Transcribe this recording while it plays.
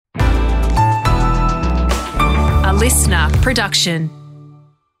listener production.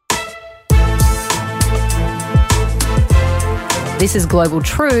 This is Global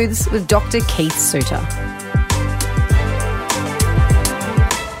Truths with Dr. Keith Suter.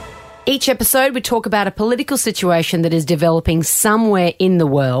 Each episode, we talk about a political situation that is developing somewhere in the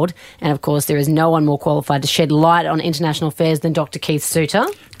world. And of course, there is no one more qualified to shed light on international affairs than Dr. Keith Suter.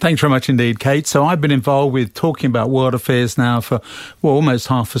 Thanks very much indeed, Kate. So I've been involved with talking about world affairs now for almost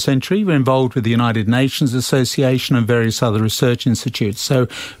half a century. We're involved with the United Nations Association and various other research institutes. So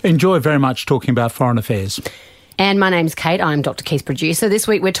enjoy very much talking about foreign affairs. And my name's Kate. I'm Dr. Keith's producer. This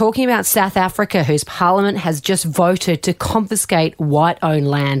week we're talking about South Africa, whose parliament has just voted to confiscate white-owned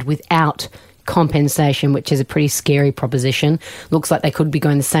land without compensation, which is a pretty scary proposition. Looks like they could be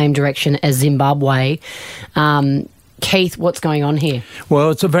going the same direction as Zimbabwe. Keith, what's going on here? Well,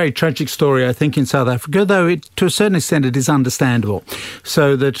 it's a very tragic story, I think, in South Africa, though to a certain extent it is understandable.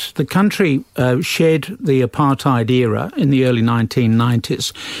 So that the country shed the apartheid era in the early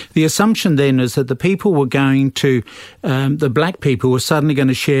 1990s. The assumption then is that the people were going to, the black people were suddenly going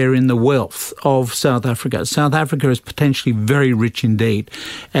to share in the wealth of South Africa. South Africa is potentially very rich indeed.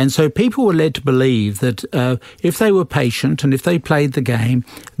 And so people were led to believe that if they were patient and if they played the game,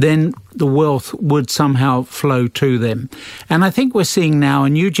 then the wealth would somehow flow to them. And I think we're seeing now a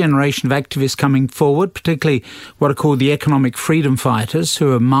new generation of activists coming forward, particularly what are called the economic freedom fighters,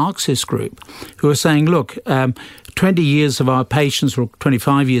 who are a Marxist group, who are saying, look, 20 years of our patience or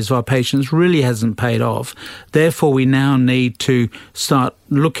 25 years of our patience really hasn't paid off. Therefore, we now need to start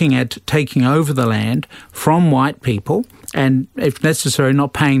looking at taking over the land from white people and, if necessary,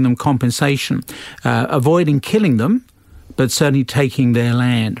 not paying them compensation, avoiding killing them, but certainly taking their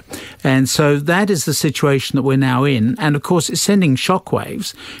land. And so that is the situation that we're now in. And of course, it's sending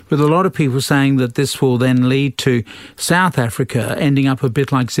shockwaves, with a lot of people saying that this will then lead to South Africa ending up a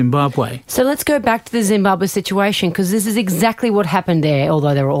bit like Zimbabwe. So let's go back to the Zimbabwe situation, because this is exactly what happened there,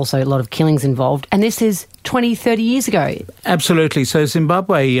 although there were also a lot of killings involved. And this is 20, 30 years ago. Absolutely. So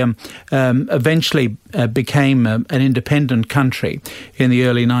Zimbabwe eventually became an independent country in the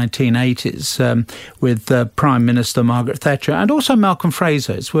early 1980s with Prime Minister Margaret Thatcher and also Malcolm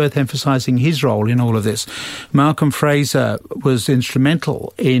Fraser. It's worth emphasising his role in all of this. Malcolm Fraser was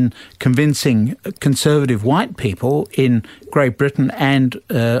instrumental in convincing conservative white people in Great Britain and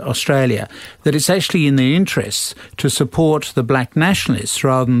Australia that it's actually in their interests to support the black nationalists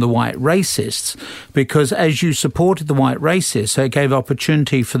rather than the white racists, because as you supported the white racists, it gave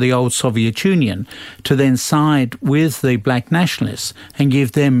opportunity for the old Soviet Union to then side with the black nationalists and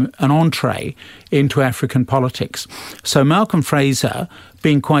give them an entree into African politics. So Malcolm Fraser,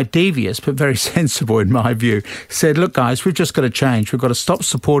 being quite devious but very sensible in my view, said, look guys, we've just got to change. We've got to stop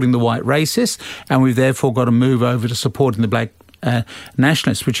supporting the white racists and we've therefore got to move over to supporting the black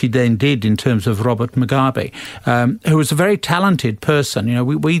nationalists, which he then did in terms of Robert Mugabe, who was a very talented person. You know,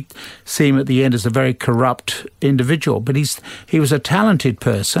 we see him at the end as a very corrupt individual, but he was a talented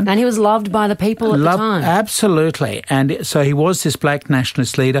person. And he was loved by the people at the time. Absolutely. And so he was this black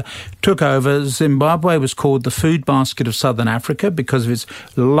nationalist leader, took over. Zimbabwe was called the food basket of Southern Africa because of its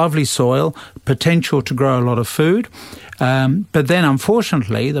lovely soil, potential to grow a lot of food. But then,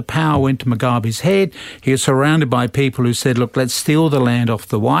 unfortunately, the power went to Mugabe's head. He was surrounded by people who said, look, let's steal the land off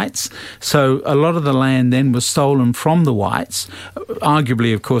the whites. So a lot of the land then was stolen from the whites.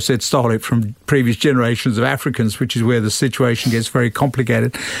 Arguably, of course, they'd stole it from previous generations of Africans, which is where the situation gets very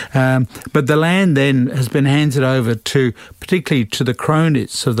complicated. But the land then has been handed over to, particularly to the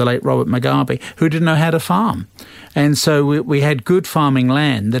cronies of the late Robert Mugabe, who didn't know how to farm. And so we had good farming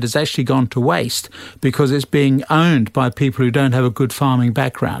land that has actually gone to waste because it's being owned by people who don't have a good farming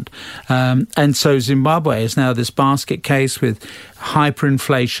background. And so Zimbabwe is now this basket case with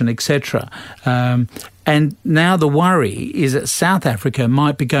hyperinflation, etc. And now the worry is that South Africa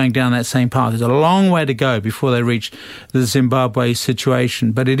might be going down that same path. There's a long way to go before they reach the Zimbabwe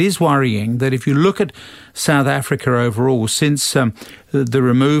situation. But it is worrying that if you look at South Africa overall, since the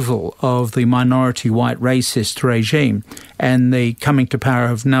removal of the minority white racist regime and the coming to power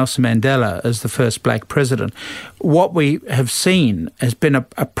of Nelson Mandela as the first black president, what we have seen has been a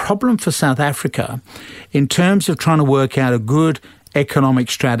problem for South Africa in terms of trying to work out a good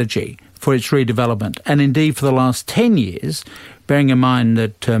economic strategy for its redevelopment. And indeed, for the last 10 years, bearing in mind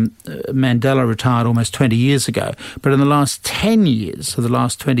that Mandela retired almost 20 years ago, but in the last 10 years, of the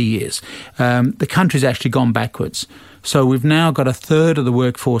last 20 years, the country's actually gone backwards. So we've now got a third of the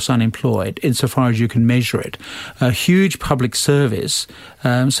workforce unemployed, insofar as you can measure it. A huge public service,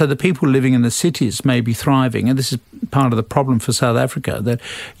 so the people living in the cities may be thriving. And this is part of the problem for South Africa, that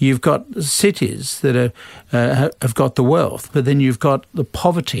you've got cities that have got the wealth, but then you've got the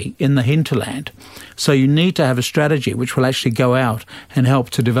poverty in the hinterland. So you need to have a strategy which will actually go out and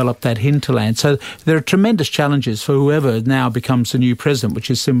help to develop that hinterland. So there are tremendous challenges for whoever now becomes the new president, which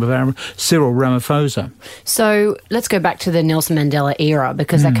is Cyril Ramaphosa. So let's go back to the Nelson Mandela era,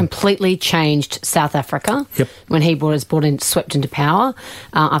 because that completely changed South Africa when he was swept into power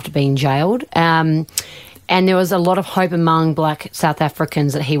after being jailed. And there was a lot of hope among black South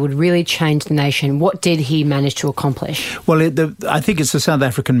Africans that he would really change the nation. What did he manage to accomplish? Well, I think it's a South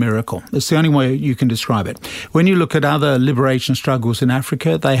African miracle. It's the only way you can describe it. When you look at other liberation struggles in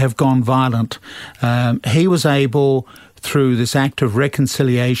Africa, they have gone violent. He was able, through this act of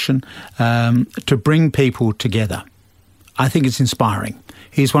reconciliation, to bring people together. I think it's inspiring.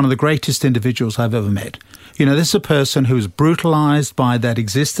 He's one of the greatest individuals I've ever met. You know, this is a person who was brutalised by that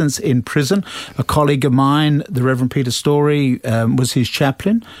existence in prison. A colleague of mine, the Reverend Peter Story, was his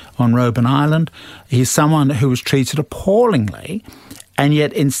chaplain on Robben Island. He's someone who was treated appallingly. And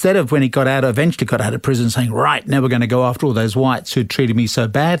yet, instead of, when he eventually got out of prison, saying, right, now we're going to go after all those whites who'd treated me so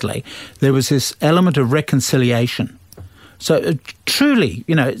badly, there was this element of reconciliation. So truly,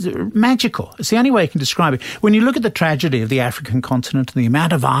 you know, it's magical. It's the only way I can describe it. When you look at the tragedy of the African continent and the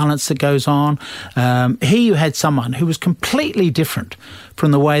amount of violence that goes on, here you had someone who was completely different from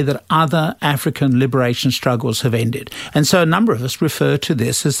the way that other African liberation struggles have ended. And so a number of us refer to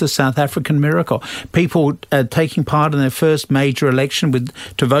this as the South African miracle. People taking part in their first major election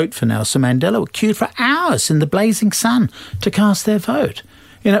to vote for Nelson Mandela were queued for hours in the blazing sun to cast their vote.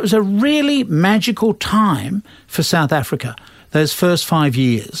 You know, it was a really magical time for South Africa, those first 5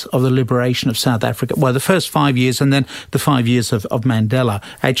 years of the liberation of South Africa. Well, the first 5 years and then the 5 years of Mandela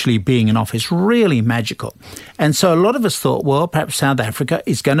actually being in office, really magical. And so a lot of us thought, well, perhaps South Africa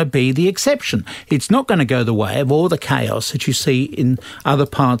is going to be the exception. It's not going to go the way of all the chaos that you see in other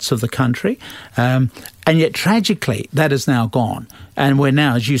parts of the country. And yet, tragically, that has now gone. And we're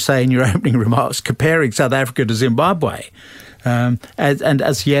now, as you say in your opening remarks, comparing South Africa to Zimbabwe. And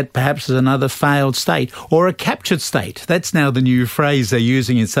as yet, perhaps as another failed state or a captured state. That's now the new phrase they're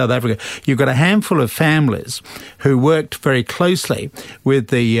using in South Africa. You've got a handful of families who worked very closely with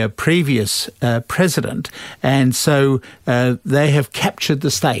the previous president, and so they have captured the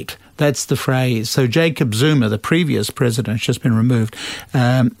state. That's the phrase. So Jacob Zuma, the previous president, has just been removed.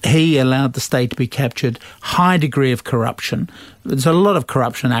 He allowed the state to be captured. High degree of corruption. There's a lot of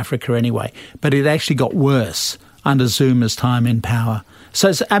corruption in Africa anyway, but it actually got worse under Zuma's time in power. So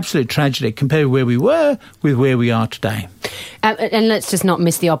it's absolute tragedy compared to where we were with where we are today. And let's just not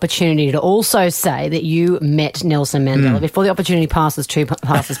miss the opportunity to also say that you met Nelson Mandela before the opportunity passes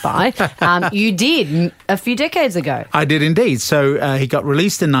by. You did a few decades ago. I did indeed. So he got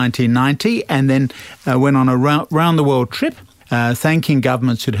released in 1990 and then went on a round-the-world trip. Thanking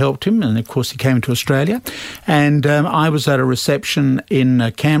governments who'd helped him, and of course he came to Australia. And I was at a reception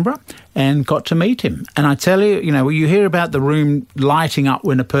in Canberra and got to meet him. And I tell you, you know, you hear about the room lighting up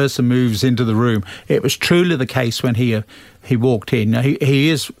when a person moves into the room. It was truly the case when he walked in. Now,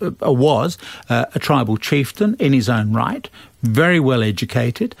 he was a tribal chieftain in his own right, very well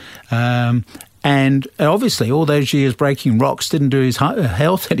educated. And obviously, all those years breaking rocks didn't do his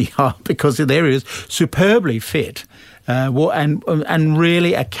health any harm, because there he is, superbly fit. And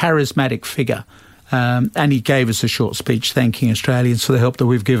really a charismatic figure. And he gave us a short speech thanking Australians for the help that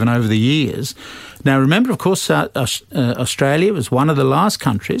we've given over the years. Now, remember, of course, Australia was one of the last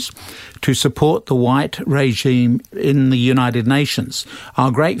countries to support the white regime in the United Nations.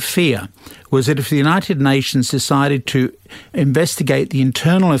 Our great fear was that if the United Nations decided to investigate the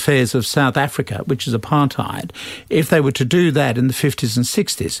internal affairs of South Africa, which is apartheid, if they were to do that in the 50s and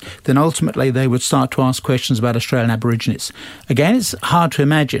 60s, then ultimately they would start to ask questions about Australian Aborigines. Again, it's hard to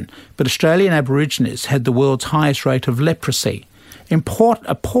imagine, but Australian Aborigines had the world's highest rate of leprosy.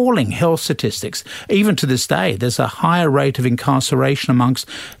 Appalling health statistics. Even to this day, there's a higher rate of incarceration amongst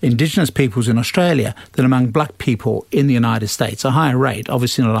Indigenous peoples in Australia than among black people in the United States. A higher rate,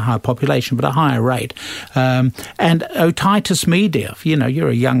 obviously not a higher population, but a higher rate. And otitis media, you know, you're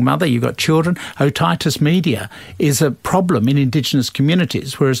a young mother, you've got children. Otitis media is a problem in Indigenous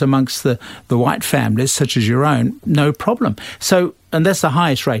communities, whereas amongst the white families, such as your own, no problem. And that's the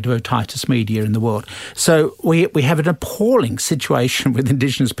highest rate of otitis media in the world. So we have an appalling situation with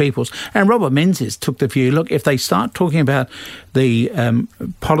Indigenous peoples. And Robert Menzies took the view, look, if they start talking about the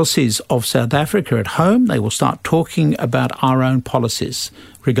policies of South Africa at home, they will start talking about our own policies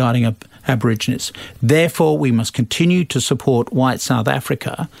regarding Aborigines. Therefore, we must continue to support white South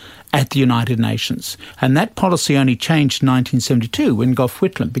Africa at the United Nations. And that policy only changed in 1972 when Gough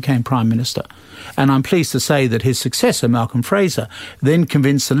Whitlam became Prime Minister. And I'm pleased to say that his successor, Malcolm Fraser, then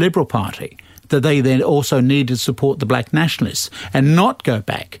convinced the Liberal Party that they then also needed to support the black nationalists and not go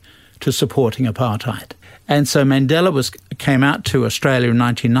back to supporting apartheid. And so Mandela came out to Australia in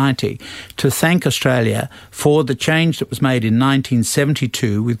 1990 to thank Australia for the change that was made in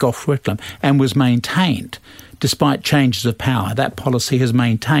 1972 with Gough Whitlam and was maintained despite changes of power. That policy has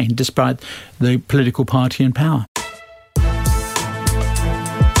maintained despite the political party in power.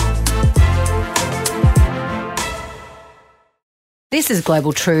 This is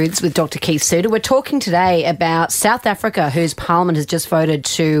Global Truths with Dr. Keith Suter. We're talking today about South Africa, whose parliament has just voted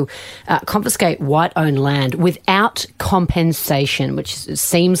to confiscate white-owned land without compensation, which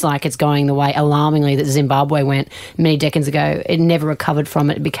seems like it's going the way, alarmingly, that Zimbabwe went many decades ago. It never recovered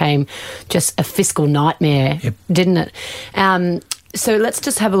from it. It became just a fiscal nightmare, didn't it? So let's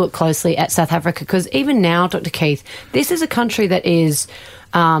just have a look closely at South Africa, because even now, Dr. Keith, this is a country that is...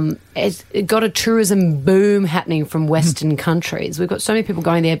 it's got a tourism boom happening from Western countries. We've got so many people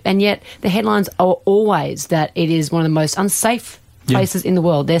going there, and yet the headlines are always that it is one of the most unsafe places in the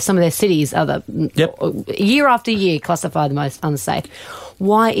world. There's some of their cities are year after year classified the most unsafe.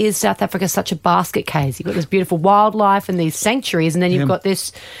 Why is South Africa such a basket case? You've got this beautiful wildlife and these sanctuaries, and then you've got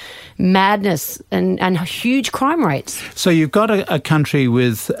this madness and huge crime rates. So you've got a country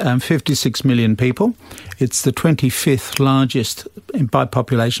with 56 million people. It's the 25th largest, by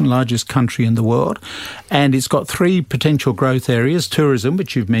population, largest country in the world. And it's got three potential growth areas: tourism,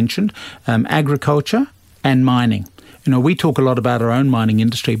 which you've mentioned, agriculture and mining. You know, we talk a lot about our own mining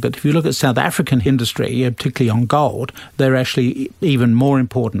industry, but if you look at South African industry, particularly on gold, they're actually even more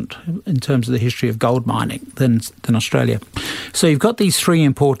important in terms of the history of gold mining than Australia. So you've got these three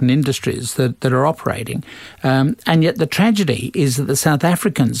important industries that are operating, and yet the tragedy is that the South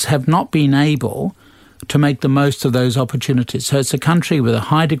Africans have not been able to make the most of those opportunities. So it's a country with a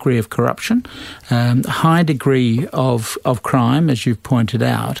high degree of corruption, a high degree of crime, as you've pointed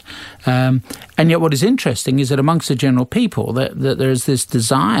out. And yet what is interesting is that amongst the general people that there is this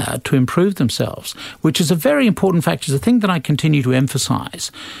desire to improve themselves, which is a very important factor. It's a thing that I continue to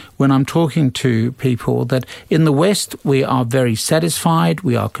emphasise when I'm talking to people, that in the West we are very satisfied,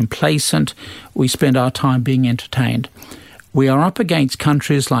 we are complacent, we spend our time being entertained. We are up against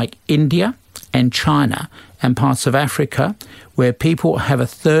countries like India and China and parts of Africa where people have a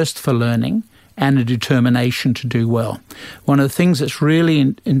thirst for learning and a determination to do well. One of the things that's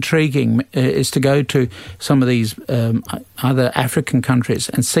really intriguing is to go to some of these other African countries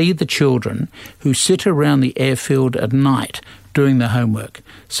and see the children who sit around the airfield at night doing their homework.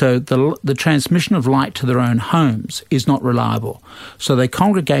 So the transmission of light to their own homes is not reliable. So they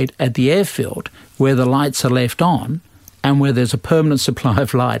congregate at the airfield where the lights are left on and where there's a permanent supply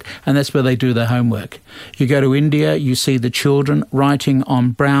of light, and that's where they do their homework. You go to India, you see the children writing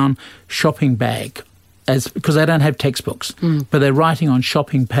on brown shopping bag, because they don't have textbooks, but they're writing on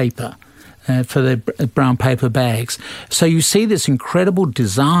shopping paper for their brown paper bags. So you see this incredible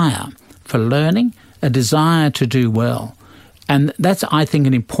desire for learning, a desire to do well. And that's, I think,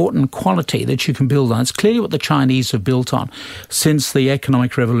 an important quality that you can build on. It's clearly what the Chinese have built on since the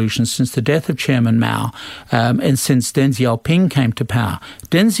economic revolution, since the death of Chairman Mao, and since Deng Xiaoping came to power.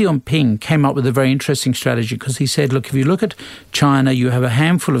 Deng Xiaoping came up with a very interesting strategy, because he said, look, if you look at China, you have a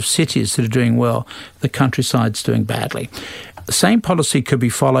handful of cities that are doing well, the countryside's doing badly. The same policy could be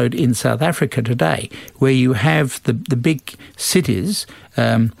followed in South Africa today, where you have the big cities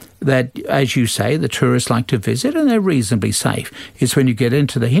that, as you say, the tourists like to visit, and they're reasonably safe. It's when you get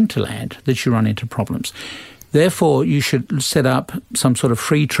into the hinterland that you run into problems. Therefore, you should set up some sort of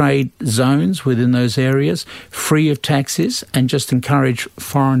free trade zones within those areas, free of taxes, and just encourage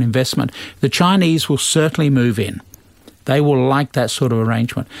foreign investment. The Chinese will certainly move in. They will like that sort of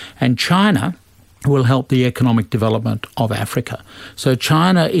arrangement. And China will help the economic development of Africa. So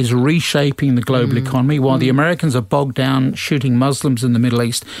China is reshaping the global economy. While the Americans are bogged down shooting Muslims in the Middle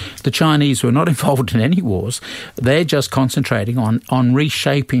East, the Chinese, who are not involved in any wars, they're just concentrating on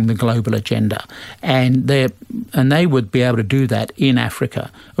reshaping the global agenda. And they would be able to do that in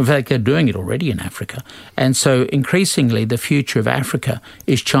Africa. In fact, they're doing it already in Africa. And so increasingly the future of Africa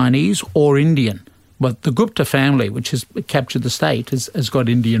is Chinese or Indian But the Gupta family, which has captured the state, has got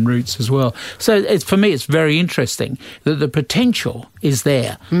Indian roots as well. So for me, it's very interesting that the potential is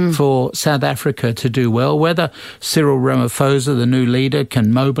there for South Africa to do well. Whether Cyril Ramaphosa, the new leader,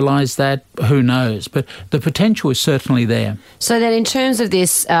 can mobilise that, who knows? But the potential is certainly there. So then in terms of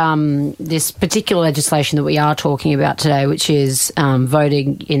this this particular legislation that we are talking about today, which is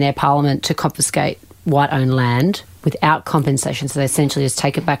voting in their parliament to confiscate white-owned land without compensation, so they essentially just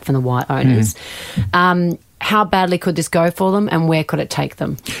take it back from the white owners. How badly could this go for them, and where could it take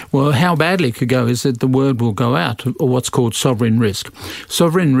them? Well, how badly it could go is that the word will go out, or what's called sovereign risk.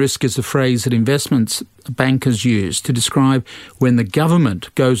 Sovereign risk is a phrase that investments bankers use to describe when the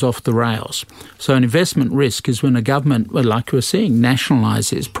government goes off the rails. So an investment risk is when a government, well, like we're seeing,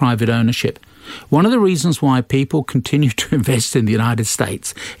 nationalises private ownership. One of the reasons why people continue to invest in the United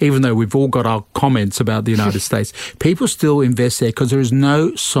States, even though we've all got our comments about the United States, people still invest there because there is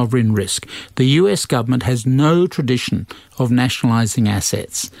no sovereign risk. The US government has no tradition of nationalising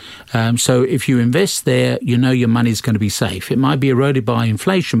assets. So if you invest there, you know your money is going to be safe. It might be eroded by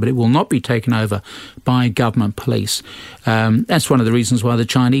inflation, but it will not be taken over by government police. That's one of the reasons why the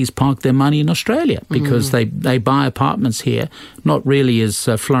Chinese park their money in Australia, because they buy apartments here, not really as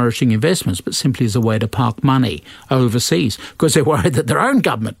flourishing investments, but simply as a way to park money overseas, because they're worried that their own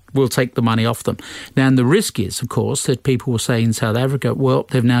government will take the money off them. Now, and the risk is, of course, that people will say in South Africa, well,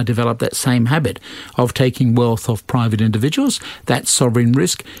 they've now developed that same habit of taking wealth off private individuals. That's sovereign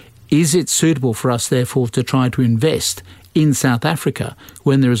risk. Is it suitable for us, therefore, to try to invest in South Africa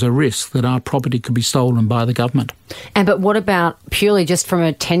when there is a risk that our property could be stolen by the government? But what about purely just from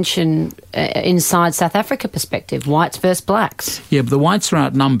a tension inside South Africa perspective, whites versus blacks? Yeah, but the whites are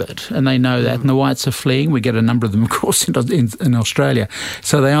outnumbered, and they know that, and the whites are fleeing. We get a number of them, of course, in Australia.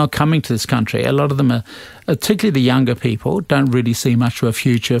 So they are coming to this country. A lot of them are, particularly the younger people, don't really see much of a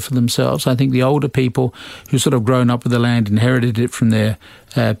future for themselves. I think the older people who sort of grown up with the land, inherited it from their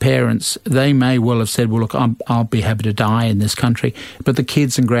parents, they may well have said, well, look, I'll be happy to die in this country. But the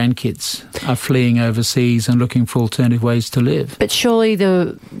kids and grandkids are fleeing overseas and looking for alternative ways to live. But surely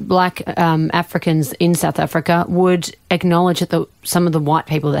the black Africans in South Africa would acknowledge that some of the white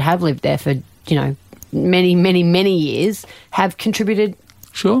people that have lived there for, many, many, many years have contributed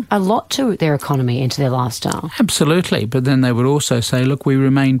a lot to their economy and to their lifestyle. Absolutely. But then they would also say, look, we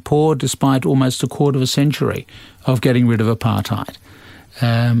remain poor despite almost a quarter of a century of getting rid of apartheid.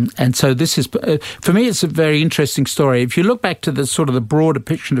 And so this is, for me, it's a very interesting story. If you look back to the sort of the broader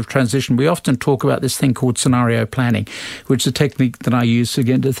picture of transition, we often talk about this thing called scenario planning, which is a technique that I use,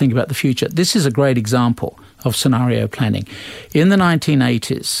 again, to think about the future. This is a great example of scenario planning. In the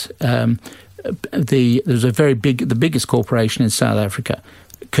 1980s, there was the biggest corporation in South Africa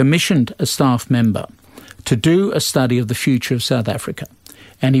commissioned a staff member to do a study of the future of South Africa.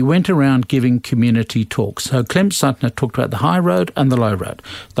 And he went around giving community talks. So Clem Sutner talked about the high road and the low road.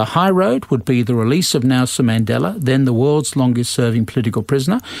 The high road would be the release of Nelson Mandela, then the world's longest-serving political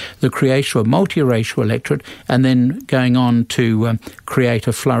prisoner, the creation of a multiracial electorate, and then going on to create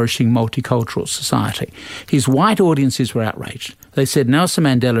a flourishing multicultural society. His white audiences were outraged. They said, Nelson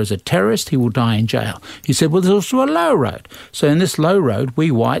Mandela is a terrorist, he will die in jail. He said, well, there's also a low road. So in this low road, we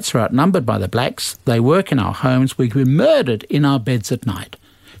whites are outnumbered by the blacks. They work in our homes. We can be murdered in our beds at night.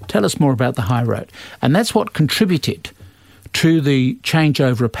 Tell us more about the high road. And that's what contributed to the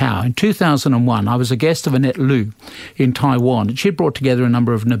changeover of power. In 2001, I was a guest of Annette Lu in Taiwan, and she brought together a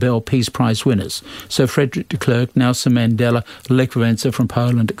number of Nobel Peace Prize winners. So Frederick de Klerk, Nelson Mandela, Lech Wałęsa from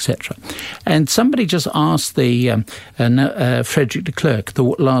Poland, etc. And somebody just asked the Frederick de Klerk, the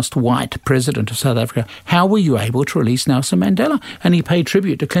last white president of South Africa, how were you able to release Nelson Mandela? And he paid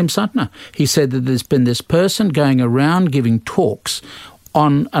tribute to Clem Sutner. He said that there's been this person going around giving talks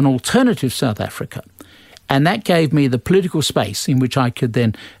on an alternative South Africa. And that gave me the political space in which I could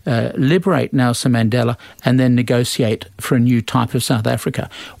then liberate Nelson Mandela and then negotiate for a new type of South Africa.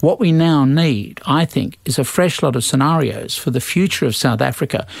 What we now need, I think, is a fresh lot of scenarios for the future of South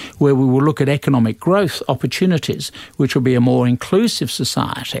Africa, where we will look at economic growth opportunities, which will be a more inclusive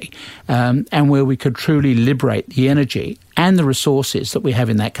society, and where we could truly liberate the energy and the resources that we have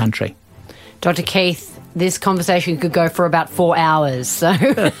in that country. Dr. Keith, this conversation could go for about 4 hours. So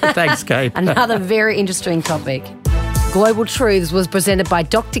thanks, Kate. Another very interesting topic. Global Truths was presented by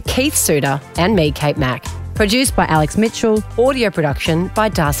Dr. Keith Suter and me, Kate Mack. Produced by Alex Mitchell. Audio production by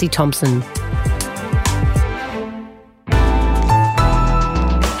Darcy Thompson.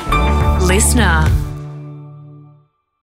 Listener.